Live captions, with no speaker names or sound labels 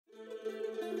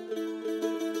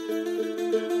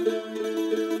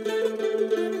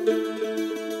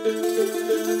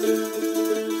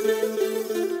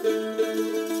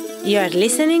You are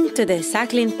listening to the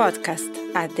Cycling Podcast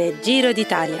at the Giro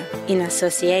d'Italia in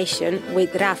association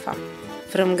with Rafa.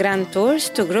 From Grand Tours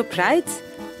to group rides,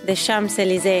 the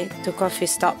Champs-Élysées to coffee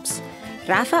stops,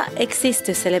 Rafa exists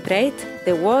to celebrate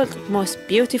the world's most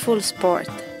beautiful sport.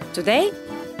 Today,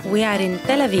 we are in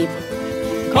Tel Aviv.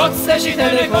 Kotze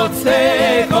shitele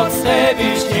kotze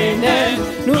bishkine,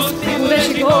 nus pigude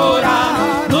shikora,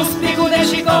 kotze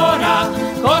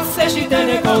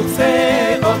shitele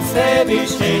kotze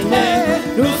bishkine,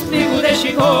 nus pigude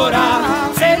shikora,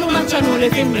 selu manchanu le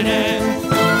femmine.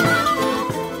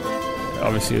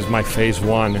 Obviously, it was my phase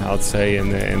one, I'd say,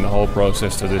 in the whole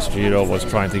process to this Giro, was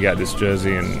trying to get this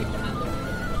jersey, and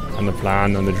the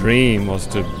plan and the dream was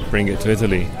to bring it to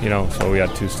Italy, so we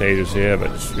had 2 stages here,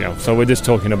 but so we're just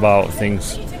talking about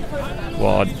things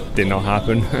what did not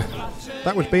happen.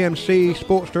 That was BMC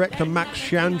Sports Director Max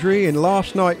Chandri in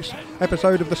last night's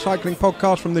episode of the Cycling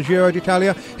Podcast from the Giro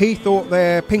d'Italia. He thought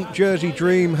their pink jersey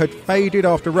dream had faded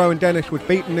after Rohan Dennis was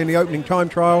beaten in the opening time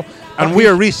trial. And we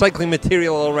are recycling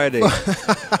material already.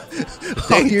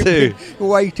 Day 2.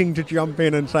 Waiting to jump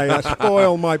in and say,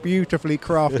 spoil my beautifully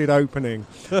crafted opening.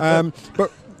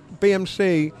 But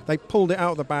BMC, they pulled it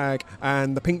out of the bag,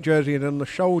 and the pink jersey is on the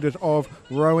shoulders of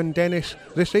Rohan Dennis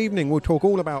this evening. We'll talk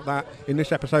all about that in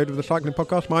this episode of the Cycling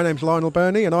Podcast. My name's Lionel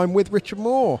Burney, and I'm with Richard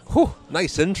Moore. Whew,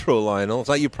 nice intro, Lionel. Is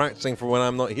that you practicing for when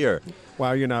I'm not here?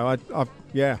 Well,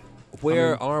 yeah.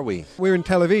 Where are we? We're in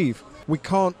Tel Aviv. We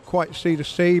can't quite see the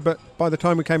sea, but by the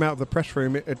time we came out of the press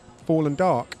room, it had fallen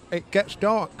dark. It gets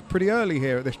dark pretty early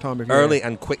here at this time of year. Early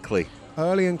and quickly.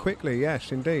 Early and quickly,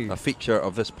 yes, indeed. A feature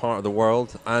of this part of the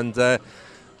world. And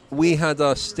we had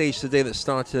a stage today that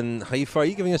started in Haifa. Are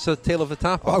you giving us a tale of the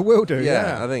tap? I will do,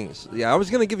 yeah. I think. I was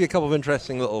going to give you a couple of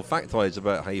interesting little factoids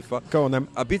about Haifa. Go on then.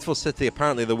 A beautiful city,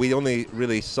 apparently, that we only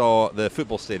really saw the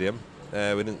football stadium. We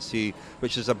didn't see,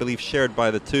 which is, I believe, shared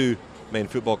by the 2 main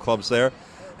football clubs there.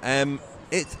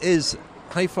 It is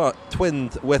Haifa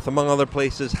twinned with, among other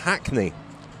places, Hackney.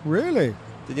 Really?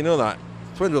 Did you know that?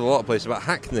 Twinned with a lot of places, but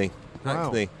Hackney.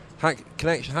 Wow.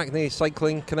 Hackney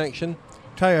cycling connection.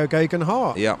 Teo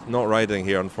Geoghegan-Hart. Yeah, not riding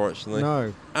here, unfortunately.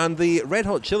 No. And the Red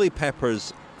Hot Chili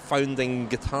Peppers founding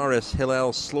guitarist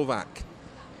Hillel Slovak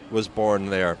was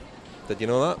born there. Did you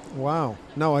know that? Wow.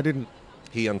 No, I didn't.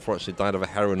 He unfortunately died of a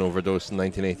heroin overdose in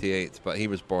 1988, but he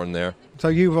was born there. So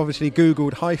you've obviously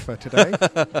Googled Haifa today.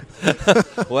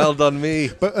 Well done, me.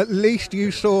 But at least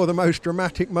you saw the most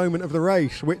dramatic moment of the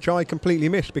race, which I completely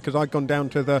missed because I'd gone down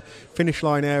to the finish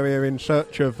line area in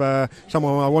search of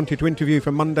someone I wanted to interview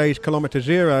for Monday's Kilometre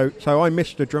Zero. So I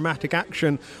missed the dramatic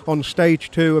action on stage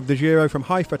 2 of the Giro from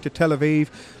Haifa to Tel Aviv.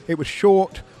 It was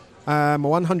short.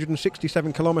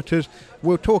 167 kilometres.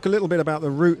 We'll talk a little bit about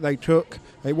the route they took.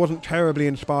 It wasn't terribly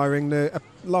inspiring. The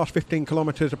last 15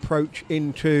 kilometres approach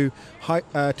into Tel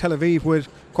Aviv was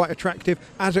quite attractive.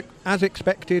 As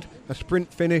expected, a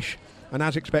sprint finish. And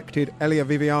as expected, Elia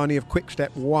Viviani of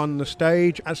Quickstep won the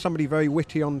stage. As somebody very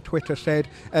witty on Twitter said,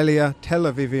 Elia Tel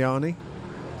Aviviani.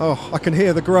 Oh, I can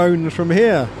hear the groans from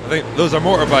here. I think those are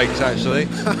motorbikes, actually.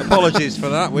 Apologies for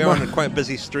that. We are on a quite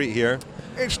busy street here.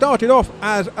 It started off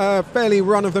as a fairly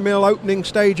run-of-the-mill opening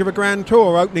stage of a Grand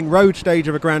Tour, opening road stage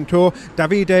of a Grand Tour.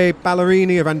 Davide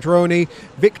Ballerini of Androni,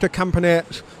 Victor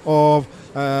Camponet of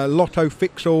Lotto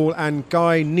Fixall and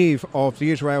Guy Niv of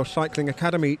the Israel Cycling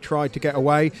Academy tried to get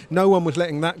away. No one was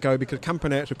letting that go because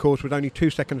Camponet, of course, was only 2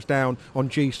 seconds down on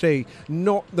GC.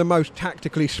 Not the most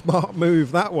tactically smart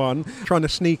move, that one, trying to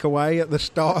sneak away at the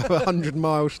start of a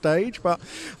 100-mile stage. But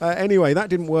anyway, that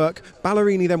didn't work.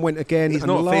 Ballerini then went again. He's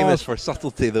not famous for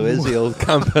subtlety, though, is he, old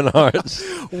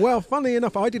Camponet? Well, funnily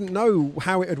enough, I didn't know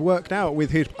how it had worked out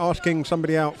with his asking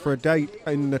somebody out for a date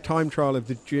in the time trial of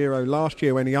the Giro last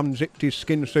year when he unzipped his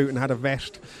skin suit and had a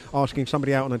vest, asking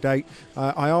somebody out on a date.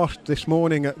 I asked this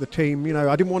morning at the team,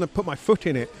 I didn't want to put my foot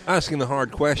in it. Asking the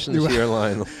hard questions here,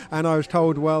 Lionel. And I was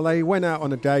told, well, they went out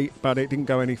on a date, but it didn't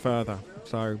go any further.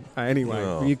 So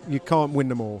anyway, you can't win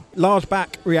them all. Lars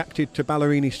Bach reacted to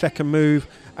Ballerini's second move,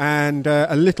 and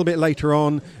a little bit later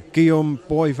on, Guillaume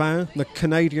Boivin, the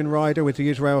Canadian rider with the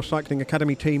Israel Cycling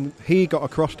Academy team, he got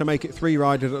across to make it 3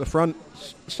 riders at the front.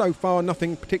 So far,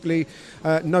 nothing particularly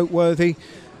noteworthy.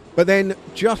 But then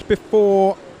just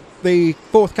before the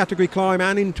 4th category climb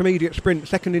and intermediate sprint,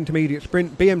 second intermediate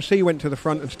sprint, BMC went to the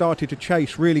front and started to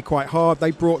chase really quite hard.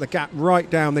 They brought the gap right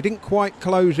down. They didn't quite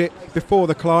close it before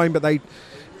the climb, but they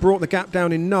brought the gap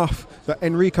down enough that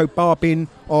Enrico Barbin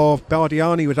of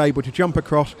Bardiani was able to jump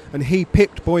across, and he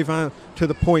picked Boivin to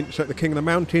the points at the King of the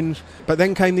Mountains. But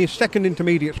then came the second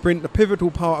intermediate sprint, the pivotal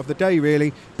part of the day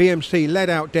really. BMC led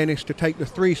out Dennis to take the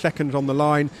 3 seconds on the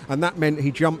line, and that meant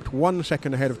he jumped 1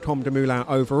 second ahead of Tom Dumoulin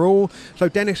overall. So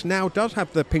Dennis now does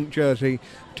have the pink jersey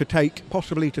to take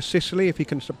possibly to Sicily if he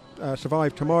can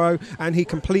survive tomorrow, and he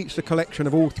completes the collection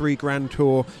of all 3 Grand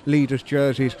Tour leaders'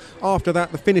 jerseys. After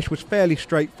that, the finish was fairly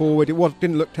straightforward. It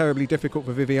didn't look terribly difficult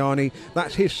for Viviani.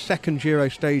 That's his second Giro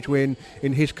stage win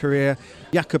in his career.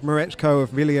 Jakob Maretzko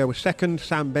of Elia was second,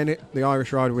 Sam Bennett, the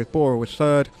Irish rider with Bora, was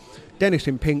third. Dennis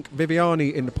in pink,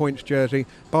 Viviani in the points jersey,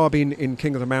 Barbin in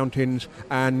King of the Mountains,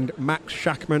 and Max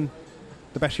Schachmann,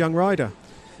 the best young rider.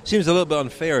 Seems a little bit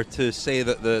unfair to say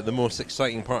that the most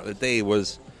exciting part of the day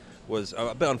was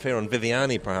a bit unfair on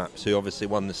Viviani, perhaps, who obviously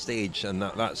won the stage, and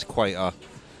that's quite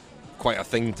a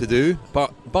thing to do.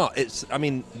 But it's, I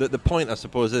mean, the point, I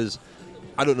suppose, is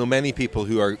I don't know many people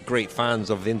who are great fans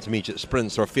of the intermediate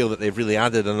sprints or feel that they've really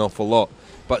added an awful lot.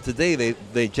 But today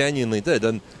they genuinely did,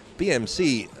 and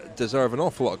BMC deserve an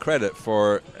awful lot of credit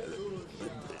for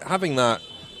having that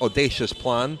audacious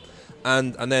plan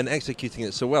and then executing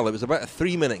it so well. It was about a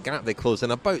 3-minute gap they closed in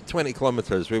about 20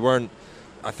 kilometres. We weren't.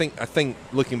 I think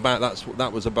looking back,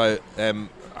 that was about,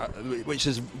 which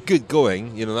is good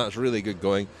going. You know, that's really good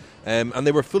going. And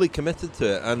they were fully committed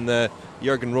to it. And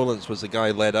Jürgen Rollins was the guy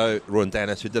led out, Rohan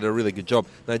Dennis, who did a really good job.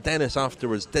 Now, Dennis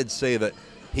afterwards did say that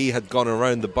he had gone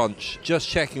around the bunch, just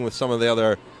checking with some of the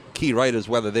other key riders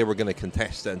whether they were going to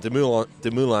contest it. And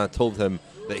Dumoulin told him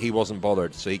that he wasn't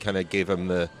bothered, so he kind of gave him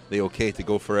the okay to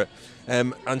go for it.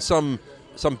 And some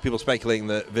people speculating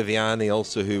that Viviani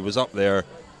also, who was up there,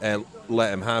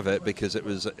 let him have it because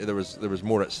there was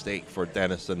more at stake for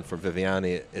Dennis than for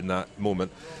Viviani in that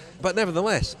moment. But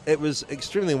nevertheless, it was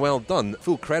extremely well done.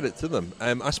 Full credit to them.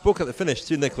 I spoke at the finish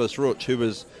to Nicolas Roche, who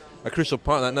was a crucial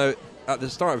part of that. Now, at the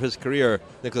start of his career,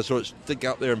 Nicolas Roche did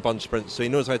get up there in bunch sprints, so he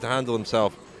knows how to handle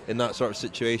himself in that sort of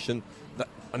situation.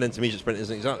 An intermediate sprint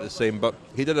isn't exactly the same, but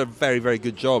he did a very, very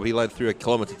good job. He led through a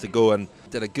kilometre to go and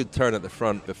did a good turn at the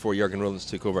front before Jürgen Rollins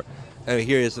took over. And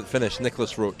here he is at the finish,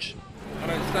 Nicolas Roche. An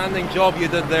outstanding job you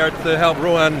did there to help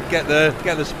Rohan get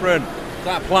the sprint.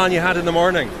 That plan you had in the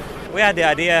morning? We had the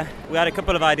idea. We had a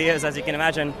couple of ideas, as you can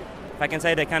imagine. If I can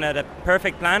say, the kind of the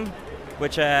perfect plan,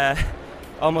 which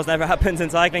almost never happens in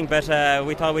cycling, but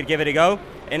we thought we'd give it a go.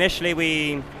 Initially,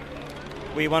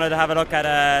 we wanted to have a look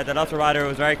at the Lotto rider who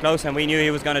was very close, and we knew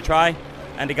he was going to try.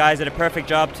 And the guys did a perfect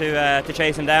job to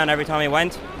chase him down every time he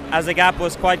went. As the gap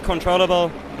was quite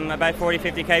controllable, about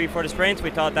 40-50k before the sprint, we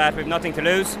thought that we've nothing to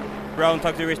lose. Rohan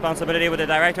took the responsibility with the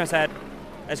director and said,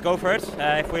 let's go for it.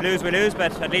 If we lose, we lose,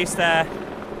 but at least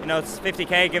it's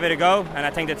 50k, give it a go. And I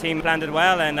think the team planned it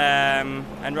well,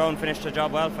 and Rohan finished the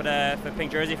job well for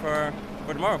pink jersey for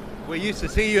tomorrow. We used to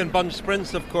see you in bunch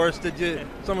sprints, of course. Did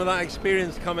some of that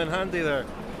experience come in handy there?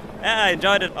 Yeah, I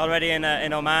enjoyed it already in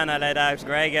Oman. I led out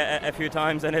Greg a few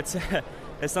times, and it's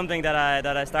something that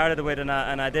I started with, and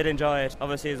I did enjoy it.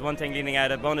 Obviously, it's one thing leading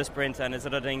out a bonus sprint, and it's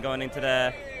another thing going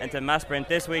into mass sprint.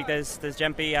 This week, there's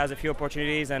Jempe has a few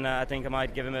opportunities, and I think I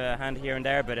might give him a hand here and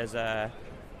there. But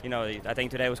I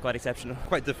think today was quite exceptional.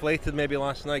 Quite deflated maybe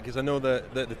last night, because I know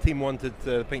that the team wanted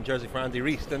the pink jersey for Andy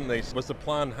Rees, didn't they? Was the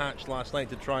plan hatched last night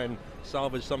to try and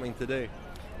salvage something today?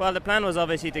 Well, the plan was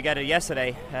obviously to get it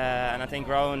yesterday, and I think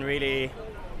Rohan really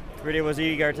was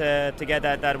eager to get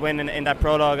that win in that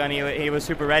prologue, and he was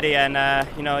super ready, and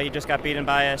he just got beaten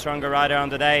by a stronger rider on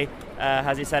the day,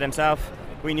 as he said himself.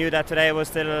 We knew that today was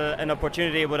still an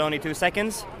opportunity with only 2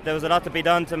 seconds. There was a lot to be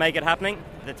done to make it happening.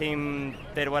 The team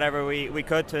did whatever we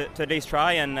could to at least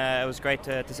try, and it was great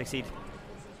to succeed.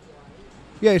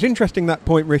 Yeah, it's interesting that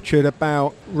point, Richard,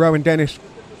 about Rohan Dennis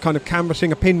kind of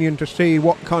canvassing opinion to see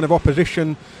what kind of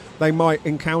opposition they might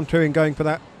encounter in going for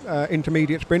that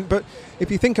intermediate sprint. But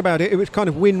if you think about it, it was kind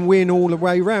of win-win all the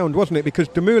way round, wasn't it? Because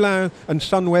Dumoulin and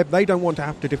Sunweb, they don't want to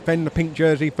have to defend the pink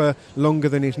jersey for longer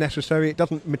than is necessary. It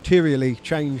doesn't materially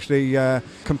change the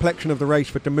complexion of the race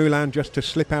for Dumoulin just to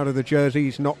slip out of the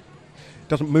jersey.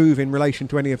 Doesn't move in relation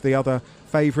to any of the other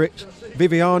favourites.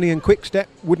 Viviani and Quickstep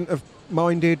wouldn't have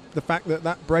minded the fact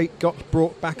that break got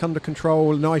brought back under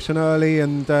control nice and early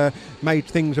and made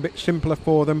things a bit simpler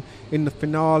for them in the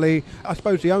finale. I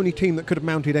suppose the only team that could have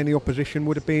mounted any opposition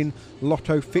would have been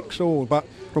Lotto Fixall, but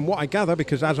from what I gather,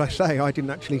 because as I say I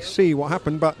didn't actually see what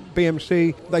happened, but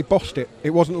BMC, they bossed it. It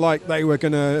wasn't like they were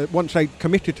going to, once they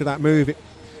committed to that move,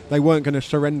 they weren't going to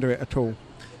surrender it at all.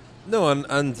 No,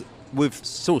 and we've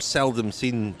so seldom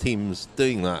seen teams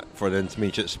doing that for the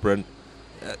intermediate sprint.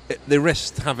 They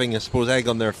risked having, I suppose, egg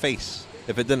on their face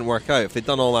if it didn't work out. If they'd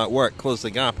done all that work, closed the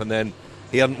gap, and then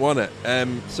he hadn't won it.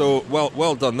 So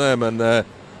well done them, and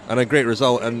a great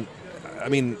result. And I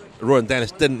mean, Rohan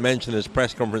Dennis didn't mention in his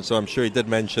press conference, so I'm sure he did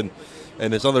mention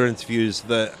in his other interviews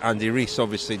that Andy Rees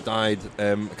obviously died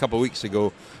a couple of weeks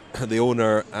ago, the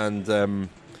owner and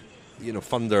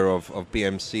funder of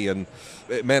BMC, and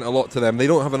it meant a lot to them. They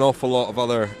don't have an awful lot of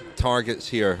other targets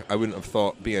here, I wouldn't have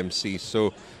thought, BMC,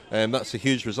 so that's a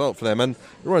huge result for them. And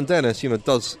Rohan Dennis,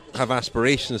 does have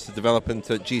aspirations to develop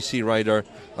into a GC rider,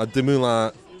 a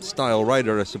Dumoulin style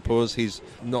rider, I suppose. He's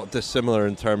not dissimilar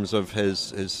in terms of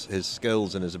his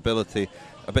skills and his ability,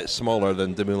 a bit smaller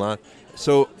than Dumoulin.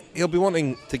 So he'll be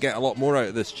wanting to get a lot more out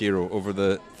of this Giro over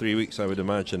the 3 weeks, I would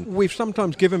imagine. We've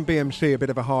sometimes given BMC a bit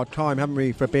of a hard time, haven't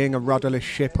we, for being a rudderless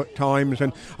ship at times.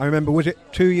 And I remember, was it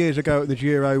 2 years ago at the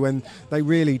Giro when they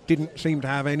really didn't seem to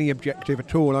have any objective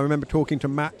at all? I remember talking to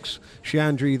Max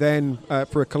Chiandri then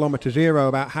for a Kilometre Zero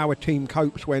about how a team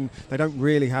copes when they don't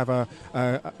really have a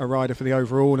rider for the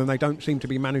overall and they don't seem to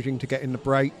be managing to get in the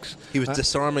breaks. He was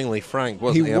disarmingly frank,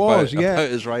 wasn't he, about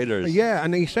his riders? Yeah,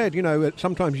 and he said,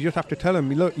 sometimes you just have to tell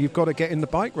them, look, you've got to get in the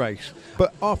bike race.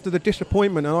 But after the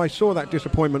disappointment, and I saw that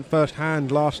disappointment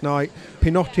firsthand last night,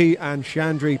 Pinotti and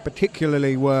Chiandri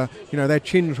particularly were, their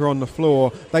chins were on the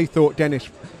floor. They thought Dennis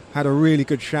had a really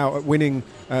good shout at winning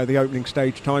the opening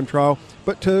stage time trial.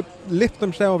 But to lift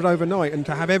themselves overnight and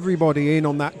to have everybody in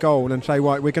on that goal and say,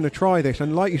 right, we're going to try this.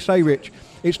 And like you say, Rich,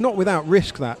 it's not without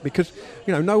risk that, because,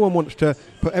 no one wants to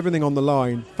put everything on the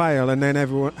line, fail, and then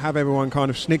everyone kind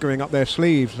of sniggering up their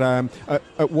sleeves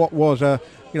at what was a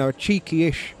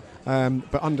cheeky-ish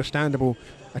but understandable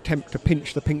attempt to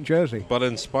pinch the pink jersey. But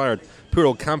inspired. Poor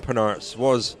old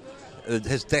Campenarts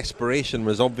his desperation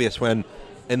was obvious when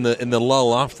in the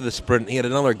lull after the sprint he had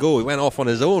another go. He went off on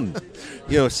his own.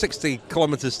 60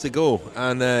 kilometres to go,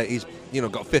 and he's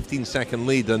got a 15-second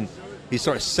lead, and he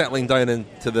starts settling down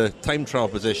into the time trial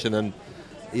position, and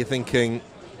you're thinking,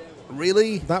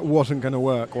 really? That wasn't going to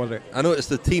work, was it? I noticed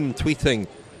the team tweeting,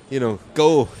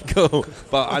 go,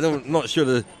 but I'm not sure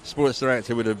the sports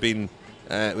director would have been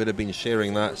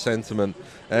sharing that sentiment.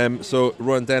 So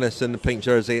Rohan Dennis in the pink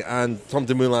jersey and Tom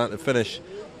Dumoulin at the finish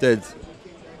did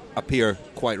appear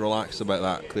quite relaxed about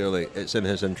that. Clearly, it's in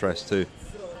his interest too.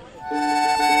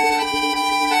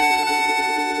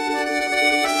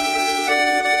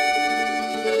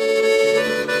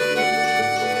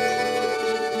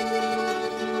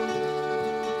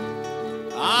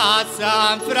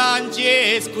 San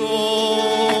Francisco.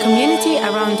 A community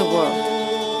around the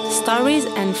world. Stories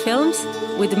and films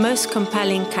with the most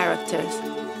compelling characters.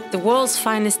 The world's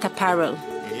finest apparel.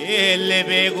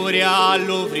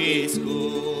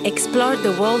 Explore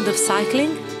the world of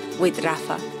cycling with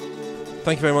Rafa.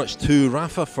 Thank you very much to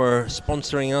Rafa for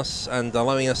sponsoring us and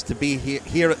allowing us to be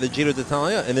here at the Giro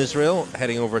d'Italia in Israel,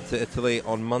 heading over to Italy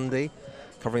on Monday,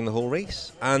 covering the whole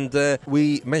race. And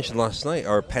we mentioned last night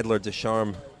our Peddler de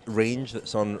Charme range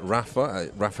that's on Rafa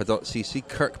at rafa.cc.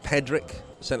 Kirk Pedrick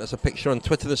sent us a picture on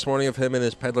Twitter this morning of him in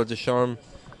his Peddler de Charme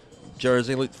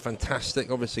jersey. Looked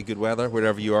fantastic. Obviously good weather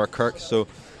wherever you are, Kirk. So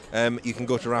you can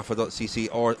go to rafa.cc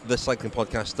or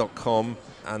thecyclingpodcast.com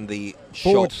and the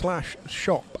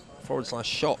 /shop,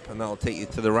 and that'll take you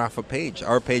to the Rafa page,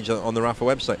 our page on the Rafa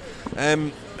website.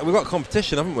 We've got a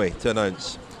competition, haven't we, to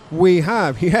announce? We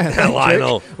have, yeah.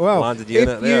 Lionel, well, landed you in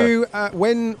it there. If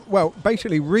you,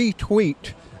 basically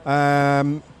retweet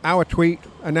our tweet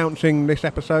announcing this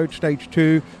episode, stage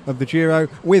 2 of the Giro,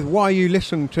 with why you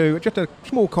listen to, just a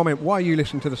small comment, why you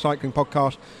listen to the Cycling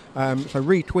Podcast. So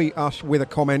retweet us with a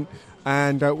comment,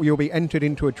 and you'll be entered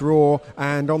into a draw,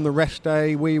 and on the rest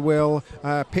day we will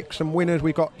pick some winners.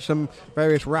 We've got some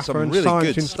various Rafa and really Science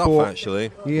good in stuff, Sport.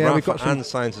 Actually. Yeah, Rafa we've got some and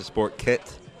Science in Sport kit,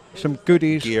 some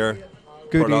goodies, gear,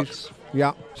 goodies. products.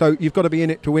 Yeah, so you've got to be in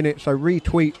it to win it. So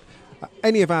retweet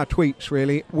any of our tweets,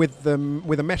 really, with a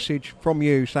message from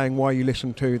you saying why you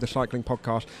listen to the Cycling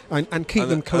Podcast, and keep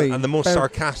them clean. And the most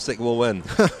sarcastic will win.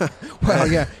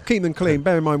 Well, yeah, keep them clean.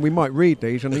 Bear in mind, we might read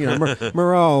these, and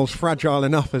morale's fragile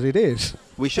enough as it is.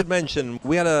 We should mention,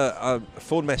 we had a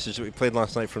phone message that we played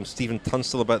last night from Stephen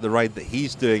Tunstall about the ride that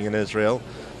he's doing in Israel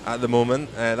at the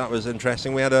moment. That was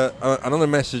interesting. We had another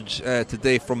message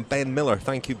today from Ben Miller.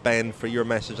 Thank you, Ben, for your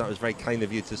message. That was very kind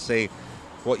of you to say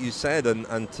what you said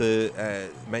and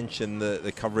to mention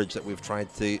the coverage that we've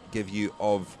tried to give you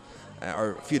of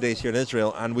our few days here in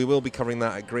Israel, and we will be covering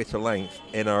that at greater length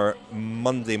in our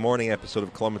Monday morning episode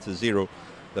of Kilometre Zero,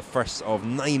 the first of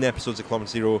 9 episodes of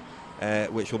Kilometre Zero,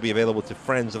 which will be available to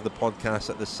friends of the podcast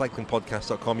at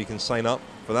thecyclingpodcast.com. You can sign up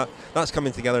for that. That's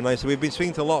coming together nicely. We've been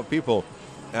speaking to a lot of people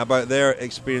about their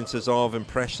experiences of,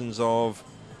 impressions of,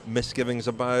 misgivings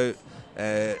about,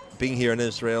 being here in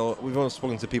Israel. We've also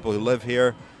spoken to people who live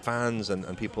here, fans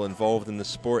and people involved in the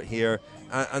sport here,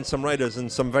 and some riders,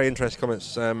 and some very interesting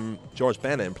comments. George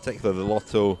Bennett in particular, the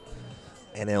Lotto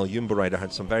NL Jumbo rider,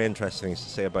 had some very interesting things to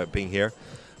say about being here.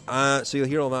 So you'll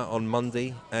hear all that on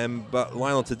Monday. But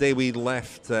Lionel, today we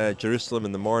left Jerusalem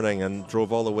in the morning and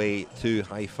drove all the way to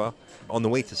Haifa. On the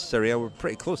way to Syria, we're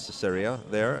pretty close to Syria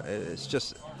there. It's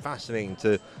just fascinating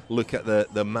to look at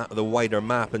the map, the wider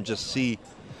map, and just see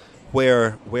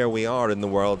where we are in the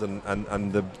world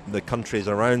and the countries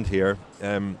around here,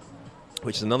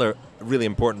 which is another really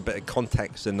important bit of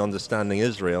context in understanding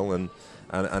Israel and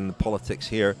the politics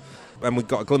here. And we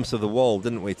got a glimpse of the wall,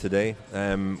 didn't we, today?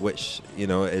 Which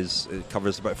it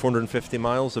covers about 450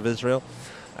 miles of Israel.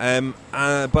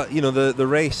 But the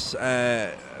race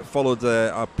followed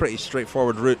a pretty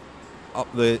straightforward route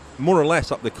more or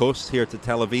less up the coast here to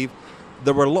Tel Aviv.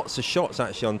 There were lots of shots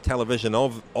actually on television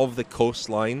of the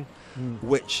coastline,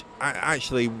 which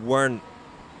actually weren't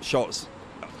shots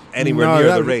anywhere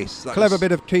near the race. Clever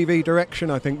bit of TV direction,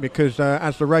 I think, because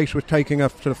as the race was taking a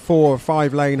sort of 4 or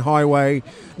 5 lane highway,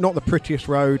 not the prettiest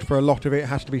road for a lot of it,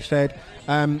 has to be said.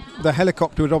 The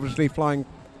helicopter was obviously flying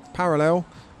parallel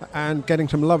and getting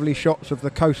some lovely shots of the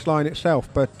coastline itself,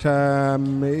 but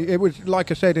it was,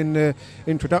 like I said in the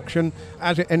introduction,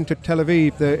 as it entered Tel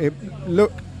Aviv, it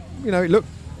looked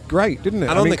great, didn't it?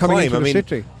 And on the coming climb, into the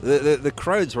city, the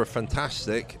crowds were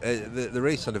fantastic. The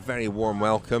race had a very warm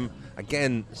welcome.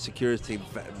 Again, security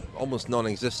almost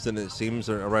non-existent, it seems,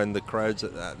 around the crowds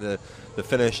at the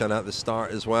finish and at the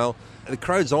start as well. The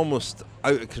crowd's almost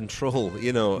out of control,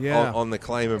 on the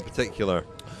climb in particular.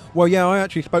 Well, yeah, I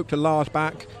actually spoke to Lars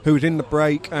Bak, who was in the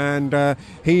break, and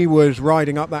he was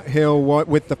riding up that hill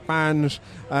with the fans.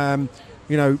 They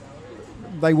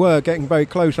were getting very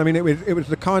close. I mean, it was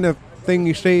the kind of thing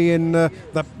you see in the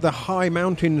high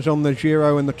mountains on the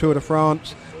Giro and the Tour de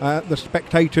France. The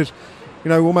spectators,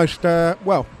 almost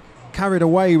carried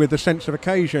away with the sense of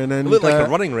occasion. And it looked like a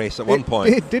running race at one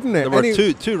point. It didn't it? There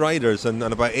were two riders and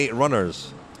about 8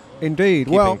 runners. Indeed.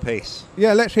 Keeping pace.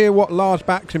 Yeah, let's hear what Lars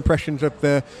Bak's impressions of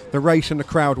the race and the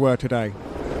crowd were today.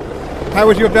 How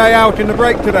was your day out in the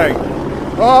break today?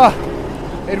 Oh,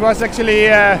 it was actually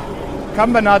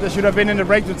Kambanat that should have been in the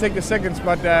break to take the seconds,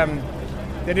 but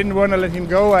they didn't want to let him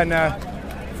go. And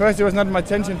first it was not my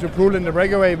intention to pull in the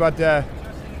breakaway, but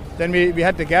then we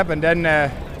had the gap, and then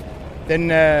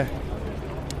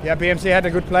BMC had a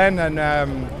good plan, and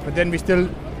but then I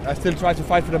still tried to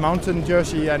fight for the mountain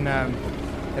jersey, and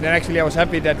then actually I was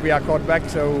happy that we are caught back,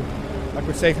 so I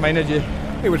could save my energy.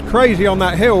 It was crazy on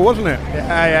that hill, wasn't it?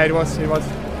 Yeah, it was. It was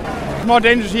more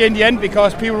dangerous here in the end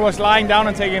because people was lying down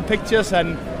and taking pictures,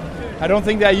 and I don't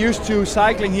think they're used to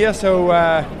cycling here, so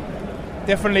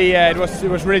definitely it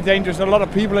was really dangerous. A lot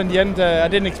of people in the end. I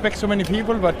didn't expect so many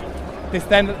people, but they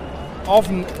stand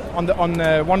often on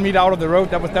 1 meter out of the road.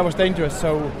 That was dangerous.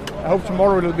 So I hope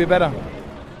tomorrow it'll be better.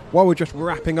 While we're just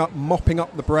wrapping up, mopping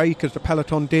up the break as the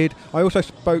peloton did, I also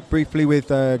spoke briefly with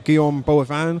Guillaume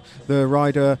Boivin,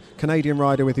 the Canadian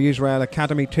rider with the Israel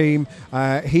Academy team.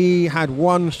 He had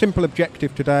one simple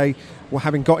objective today,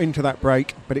 having got into that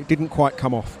break, but it didn't quite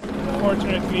come off.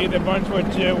 Fortunately, the bunch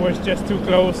was just too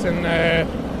close, and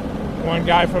one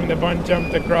guy from the bunch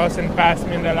jumped across and passed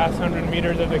me in the last 100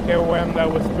 meters of the KOM.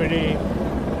 That was pretty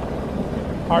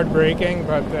heartbreaking,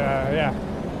 but yeah.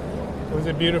 It was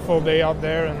a beautiful day out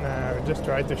there, and just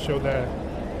tried to show the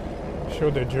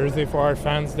jersey for our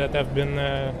fans that have been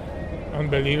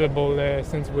unbelievable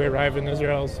since we arrived in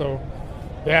Israel. So,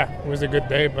 yeah, it was a good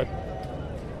day, but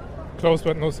close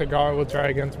but no cigar. We'll try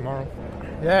again tomorrow.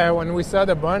 Yeah, when we saw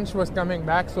the bunch was coming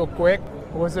back so quick,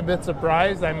 I was a bit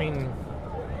surprised. I mean,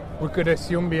 we could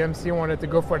assume BMC wanted to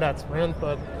go for that sprint,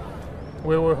 but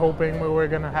we were hoping we were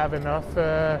going to have enough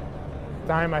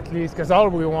time at least, because all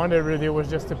we wanted really was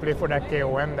just to play for that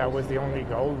KOM. That was the only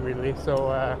goal really.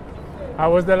 So I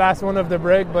was the last one of the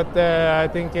break, but I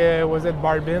think was it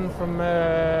Barbin from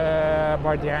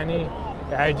Viviani?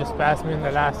 Yeah, he just passed me in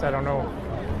the last, I don't know,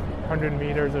 100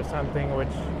 meters or something,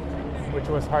 which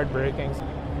was heartbreaking.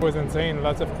 It was insane,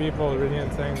 lots of people, really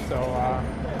insane. So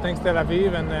thanks Tel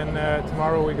Aviv, and then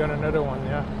tomorrow we got another one.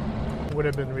 Yeah. Would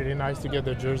have been really nice to get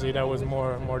the jersey. That was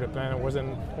more the plan. It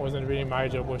wasn't really my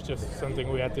job. It was just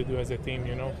something we had to do as a team,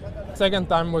 Second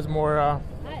time was more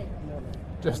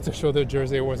just to show the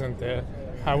jersey wasn't there.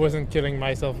 I wasn't killing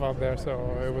myself out there, so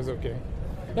it was okay.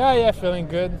 Yeah, feeling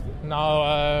good.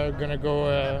 Now gonna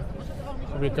go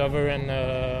recover and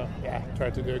try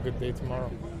to do a good day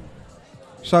tomorrow.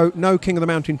 So no King of the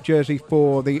Mountains jersey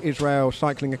for the Israel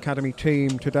Cycling Academy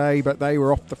team today, but they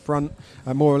were off the front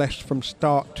more or less from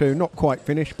start to not quite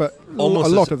finish, but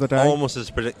almost a lot of the day. Almost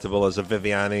as predictable as a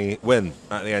Viviani win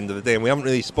at the end of the day. And we haven't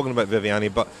really spoken about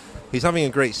Viviani, but he's having a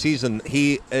great season.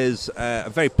 He is a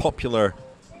very popular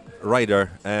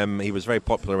rider. He was very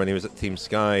popular when he was at Team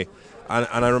Sky.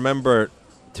 And I remember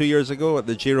 2 years ago at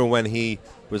the Giro when he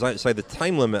was outside the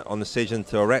time limit on the stage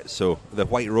into Arezzo, the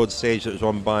white road stage that was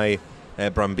won by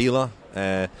Brambilla.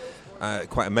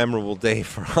 Quite a memorable day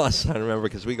for us, I remember,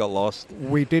 because we got lost.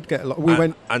 We did get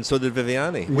lost. And so did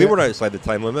Viviani. Yeah. We were outside the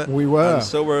time limit. We were. And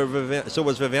so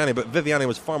was Viviani. But Viviani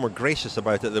was far more gracious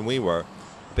about it than we were,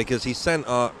 because he sent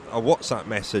a WhatsApp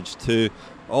message to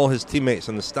all his teammates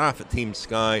and the staff at Team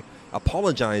Sky,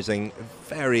 apologising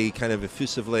very kind of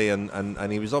effusively,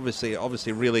 and he was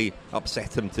obviously really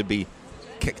upset him to be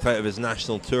kicked out of his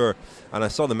national tour. And I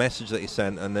saw the message that he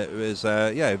sent, and it was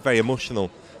very emotional.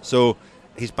 So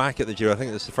he's back at the Giro. I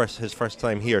think this is his first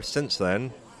time here since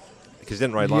then, because he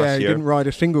didn't ride last year. Yeah, he didn't ride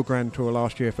a single Grand Tour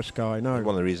last year for Sky, no. One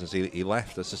of the reasons he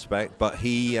left, I suspect. But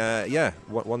he,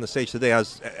 won the stage today,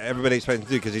 as everybody expected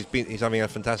to do, because he's having a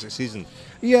fantastic season.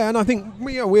 Yeah, and I think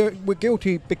we're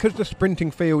guilty because the sprinting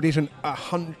field isn't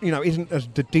isn't as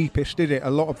the deepest, is it?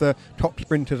 A lot of the top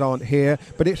sprinters aren't here,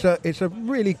 but it's a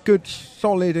really good,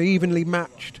 solid, evenly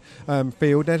matched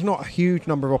field. There's not a huge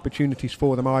number of opportunities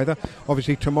for them either.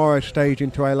 Obviously, tomorrow's stage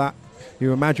into Elia,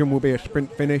 you imagine, will be a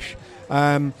sprint finish.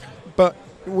 But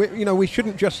we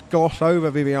shouldn't just gloss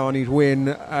over Viviani's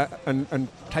win and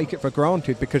take it for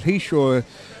granted, because he sure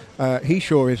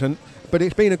isn't. But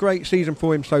it's been a great season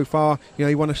for him so far.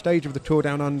 He won a stage of the Tour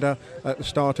Down Under at the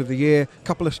start of the year, a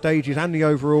couple of stages and the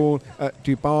overall at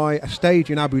Dubai, a stage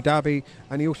in Abu Dhabi,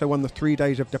 and he also won the 3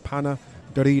 days of Depana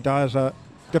de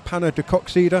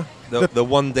Coxida. The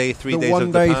 1 day, 3 days of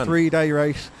Depana. The 1 day, 3 day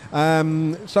race.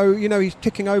 So, he's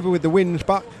ticking over with the wins,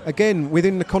 but again,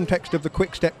 within the context of the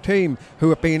Quick Step team,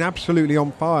 who have been absolutely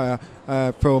on fire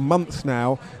for months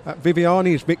now.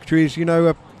 Viviani's victories,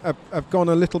 have gone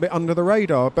a little bit under the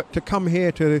radar, but to come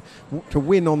here to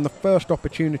win on the first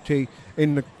opportunity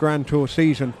in the Grand Tour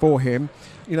season for him,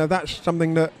 that's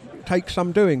something that takes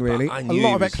some doing, really. A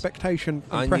lot of expectation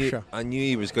and pressure. I knew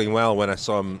he was going well when I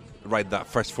saw him ride that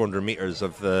first 400 metres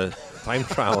of the time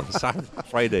trial on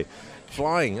Friday.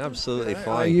 Flying, absolutely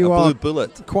flying. You a are blue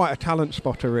bullet. Quite a talent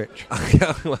spotter, Rich.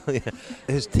 Well, yeah.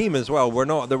 His team as well.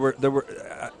 There were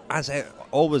as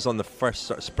always on the first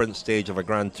sort of sprint stage of a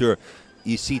Grand Tour,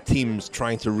 you see teams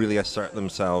trying to really assert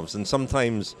themselves, and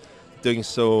sometimes doing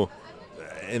so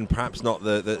in perhaps not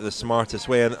the smartest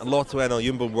way. And Lotto NL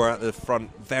Jumbo were at the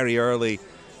front very early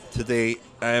today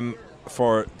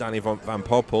for Danny van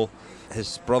Poppel.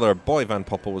 His brother, Boy Van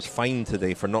Poppel, was fined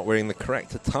today for not wearing the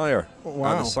correct attire at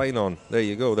the sign-on. There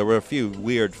you go. There were a few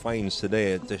weird fines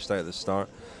today, dished out at the start.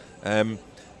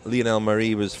 Lionel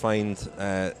Marie was fined.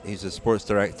 He's a sports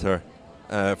director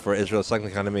for Israel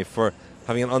Cycling Academy, for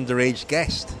having an underage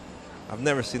guest. I've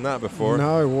never seen that before.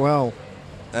 No, well.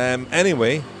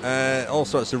 Anyway, all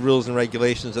sorts of rules and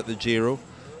regulations at the Giro.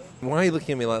 Why are you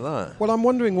looking at me like that? Well, I'm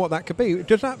wondering what that could be.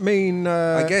 Does that mean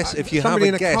I guess if you have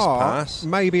in a guest car, pass,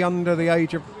 maybe under the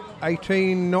age of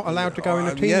 18, not allowed to go in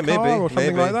a team car or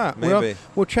something like that? Maybe.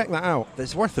 We'll check that out.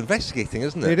 It's worth investigating,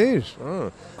 isn't it? It is.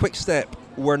 Oh. Quick Step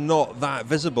were not that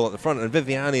visible at the front, and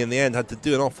Viviani in the end had to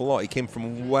do an awful lot. He came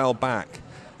from well back.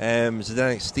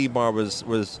 Zdenek Stibar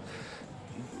was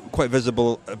quite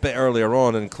visible a bit earlier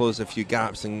on and closed a few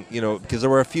gaps, and because there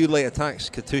were a few late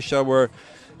attacks. Katusha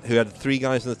who had 3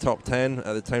 guys in the top 10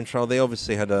 at the time trial. They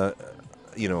obviously had a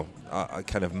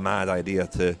kind of mad idea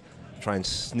to try and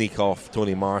sneak off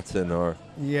Tony Martin, or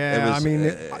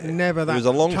never that. It was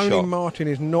a long Tony shot. Martin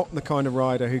is not the kind of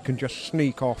rider who can just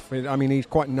sneak off. I mean, he's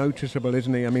quite noticeable,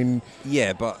 isn't he?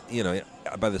 Yeah, but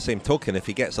by the same token, if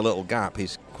he gets a little gap,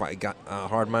 he's quite a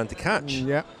hard man to catch.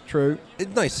 Yeah, true.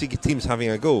 It's nice to see teams having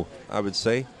a go, I would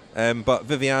say. But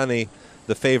Viviani,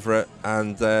 the favourite,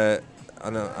 and a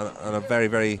very,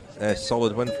 very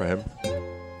solid win for him.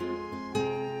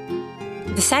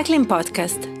 The Cycling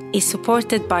Podcast is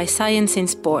supported by Science in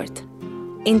Sport.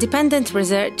 Independent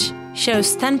research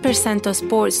shows 10% of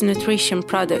sports nutrition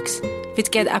products would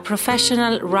get a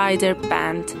professional rider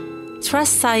banned.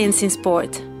 Trust Science in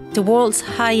Sport, the world's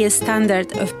highest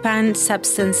standard of banned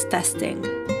substance testing.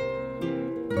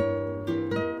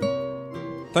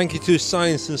 Thank you to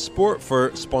Science in Sport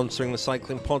for sponsoring the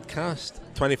Cycling Podcast.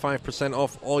 25%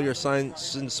 off all your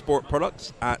Science in Sport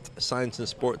products at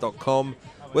scienceinsport.com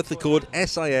with the code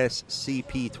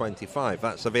SISCP25.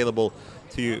 That's available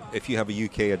to you if you have a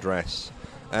UK address.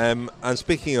 And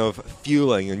speaking of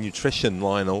fueling and nutrition,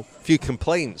 Lionel, a few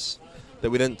complaints that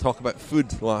we didn't talk about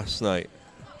food last night.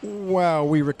 Well,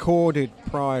 we recorded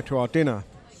prior to our dinner.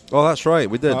 Oh, that's right,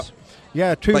 we did.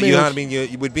 Yeah, 2 but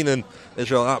meals. We'd been in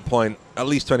Israel at that point at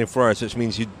least 24 hours, which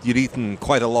means you'd eaten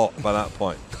quite a lot by that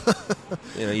point.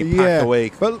 You pack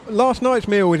away. But last night's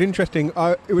meal was interesting.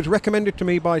 It was recommended to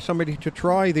me by somebody to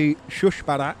try the shush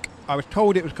barak. I was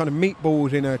told it was kind of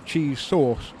meatballs in a cheese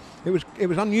sauce. It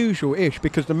was unusual-ish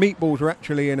because the meatballs were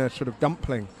actually in a sort of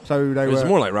dumpling. So it was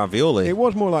more like ravioli. It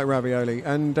was more like ravioli,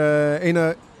 and in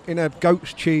a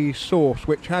goat's cheese sauce,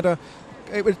 which had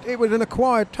it was an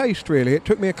acquired taste, really. It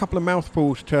took me a couple of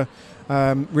mouthfuls to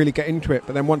really get into it,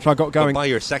 but then once I got going... But by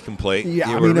your second plate, you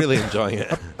were really enjoying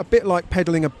it. A bit like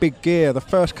pedaling a big gear. The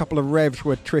first couple of revs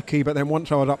were tricky, but then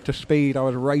once I was up to speed, I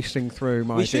was racing through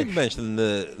my dish. We should mention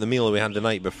the meal that we had the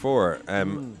night before.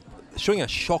 Showing a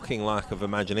shocking lack of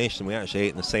imagination, we actually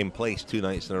ate in the same place 2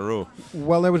 nights in a row.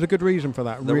 Well, there was a good reason for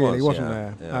that, wasn't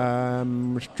there?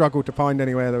 Yeah. Struggled to find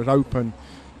anywhere that was open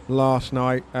last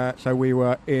night, so we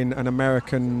were in an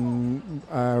American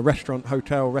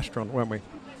hotel restaurant, weren't we?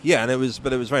 Yeah, and it was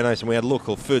very nice, and we had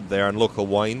local food there and local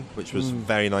wine, which was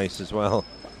very nice as well.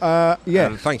 Yeah.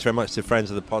 And thanks very much to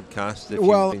friends of the podcast if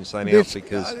you've been signing up,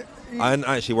 because I hadn't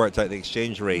actually worked out the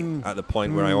exchange rate at the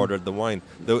point where I ordered the wine,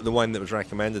 the wine that was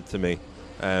recommended to me.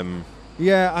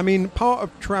 Yeah, I mean, part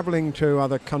of travelling to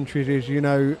other countries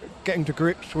is, getting to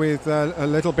grips with a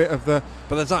little bit of the...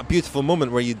 But there's that beautiful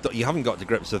moment where you haven't got to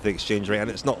grips with the exchange rate,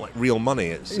 and it's not like real money.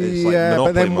 It's like monopoly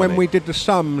but then money. When we did the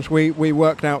sums, we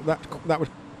worked out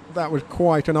that was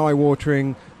quite an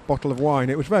eye-watering bottle of wine.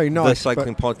 It was very nice.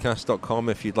 TheCyclingPodcast.com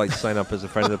if you'd like to sign up as a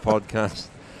friend of the podcast.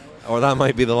 Or that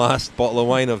might be the last bottle of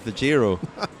wine of the Giro,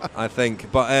 I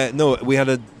think. But no, we had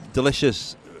a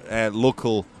delicious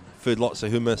local food, lots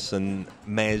of hummus and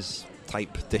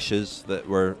mezz-type dishes that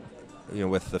were,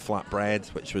 with the flat bread,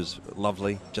 which was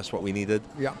lovely, just what we needed.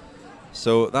 Yeah.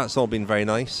 So that's all been very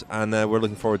nice, and we're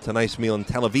looking forward to a nice meal in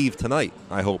Tel Aviv tonight,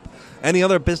 I hope. Any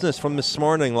other business from this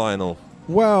morning, Lionel?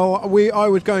 Well, I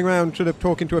was going around sort of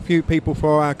talking to a few people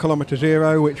for our Kilometre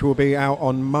Zero, which will be out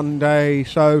on Monday.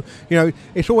 So,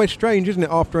 it's always strange, isn't it,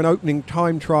 after an opening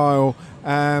time trial,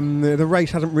 the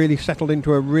race hasn't really settled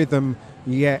into a rhythm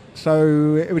yet.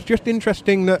 So it was just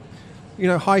interesting that,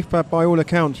 Haifa, by all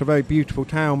accounts, a very beautiful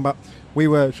town, but we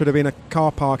were sort of in a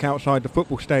car park outside the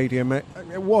football stadium. It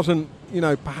wasn't,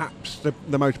 perhaps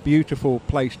the most beautiful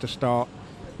place to start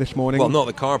this morning. Well, not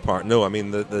the car park. No, I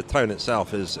mean the town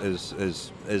itself is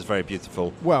very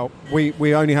beautiful. Well,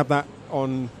 we only have that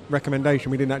on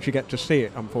recommendation. We didn't actually get to see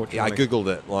it, unfortunately. Yeah, I googled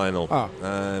it, Lionel.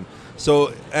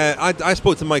 So I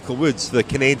spoke to Michael Woods, the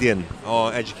Canadian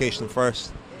Education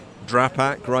First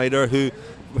Drapac rider, who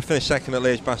finished second at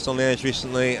Liège-Bastogne-Liège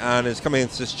recently, and is coming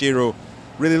into this Giro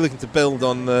really looking to build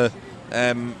on the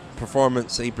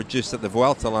performance that he produced at the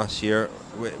Vuelta last year,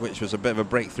 which was a bit of a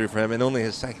breakthrough for him in only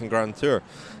his second Grand Tour.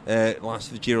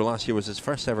 The Giro last year was his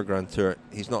first ever Grand Tour.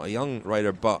 He's not a young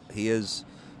rider, but he is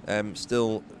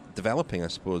still developing, I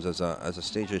suppose, as a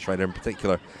stage race rider in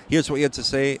particular. Here's what he had to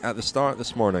say at the start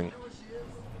this morning.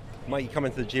 Mike, you come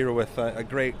into the Giro with a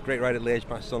great ride at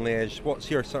Liège-Bastogne-Liège.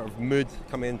 What's your sort of mood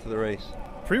coming into the race?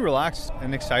 Pretty relaxed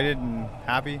and excited and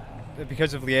happy.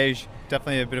 Because of Liège,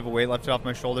 definitely a bit of a weight lifted off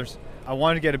my shoulders. I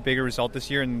wanted to get a bigger result this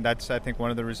year, and that's, I think,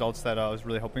 one of the results that I was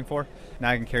really hoping for.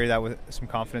 Now I can carry that with some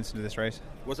confidence into this race.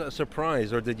 Was it a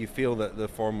surprise, or did you feel that the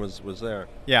form was there?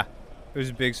 Yeah, it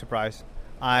was a big surprise.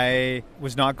 I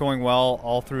was not going well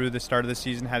all through the start of the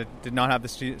season, did not have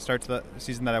the start to the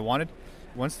season that I wanted.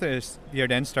 Once the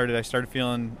Ardennes started, I started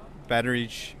feeling better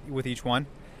with each one.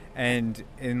 And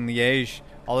in Liège,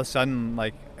 all of a sudden,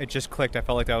 it just clicked. I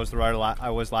felt like that was the rider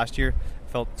I was last year.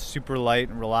 I felt super light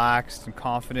and relaxed and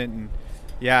confident, and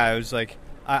yeah, it was like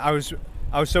I was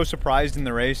so surprised in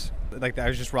the race. I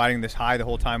was just riding this high the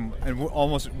whole time, and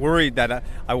almost worried that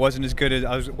I wasn't as good as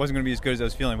wasn't going to be as good as I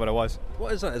was feeling, but I was.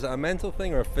 What is that? Is it a mental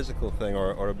thing or a physical thing,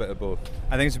 or a bit of both?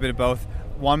 I think it's a bit of both.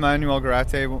 Juan Manuel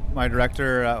Garate, my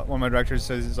director, one of my directors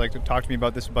says talked to me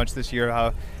about this a bunch this year.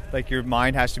 How your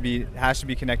mind has to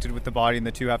be connected with the body, and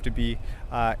the two have to be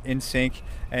in sync.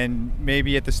 And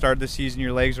maybe at the start of the season,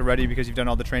 your legs are ready because you've done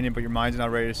all the training, but your mind's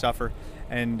not ready to suffer.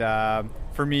 And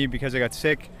for me, because I got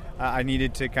sick, I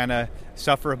needed to kind of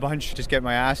suffer a bunch, just get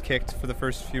my ass kicked for the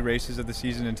first few races of the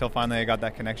season until finally I got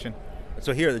that connection.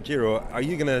 So here at the Giro, are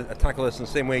you going to tackle this in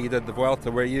the same way you did the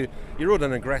Vuelta, where you rode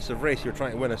an aggressive race, you're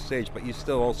trying to win a stage, but you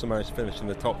still also managed to finish in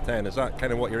the top 10? Is that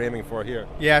kind of what you're aiming for here?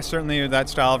 Yeah, certainly that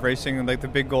style of racing. Like, the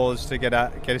big goal is to get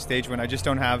a stage win. I just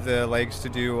don't have the legs to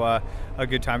do a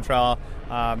good time trial.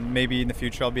 Maybe in the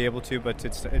future I'll be able to, but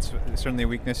it's certainly a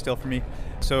weakness still for me.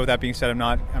 So that being said,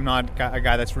 I'm not a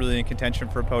guy that's really in contention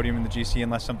for a podium in the GC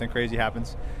unless something crazy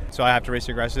happens. So I have to race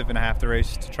aggressive, and I have to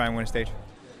race to try and win a stage.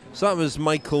 So that was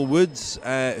Michael Woods,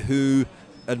 who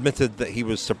admitted that he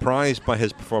was surprised by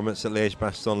his performance at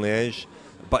Liège-Bastogne-Liège,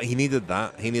 but he needed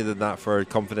that. He needed that for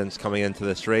confidence coming into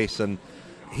this race, and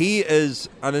he is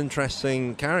an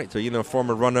interesting character,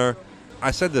 former runner.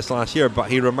 I said this last year,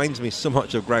 but he reminds me so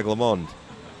much of Greg LeMond.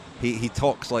 He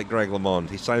talks like Greg LeMond.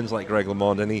 He sounds like Greg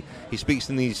LeMond, and he speaks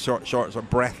in these short, sort of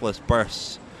breathless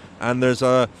bursts. And there's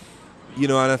and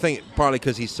I think partly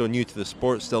because he's so new to the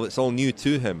sport still, it's all new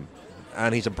to him.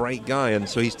 And he's a bright guy, and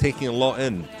so he's taking a lot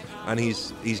in, and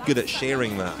he's good at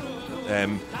sharing that,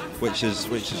 which is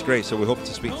great. So we hope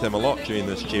to speak to him a lot during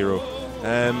this Giro.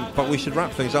 But we should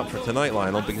wrap things up for tonight,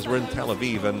 Lionel, because we're in Tel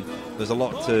Aviv, and there's a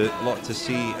lot to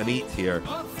see and eat here.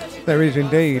 There is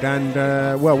indeed, and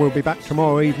we'll be back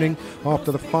tomorrow evening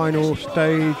after the final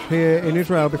stage here in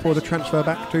Israel before the transfer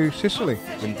back to Sicily.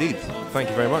 Indeed. Thank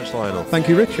you very much, Lionel. Thank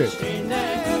you, Richard.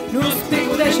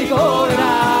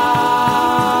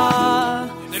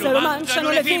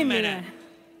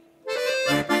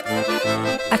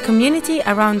 A community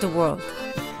around the world.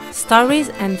 Stories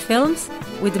and films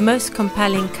with the most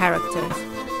compelling characters.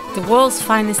 The world's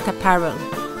finest apparel.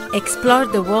 Explore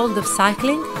the world of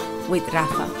cycling with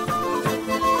Rafa.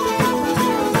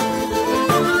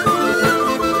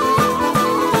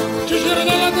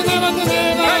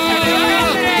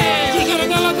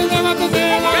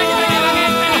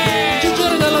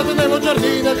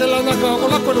 Giardino che la raccolgo,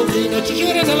 l'acqua non fine, ci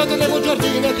gira nella tenevo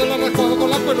giardino che la raccolgo.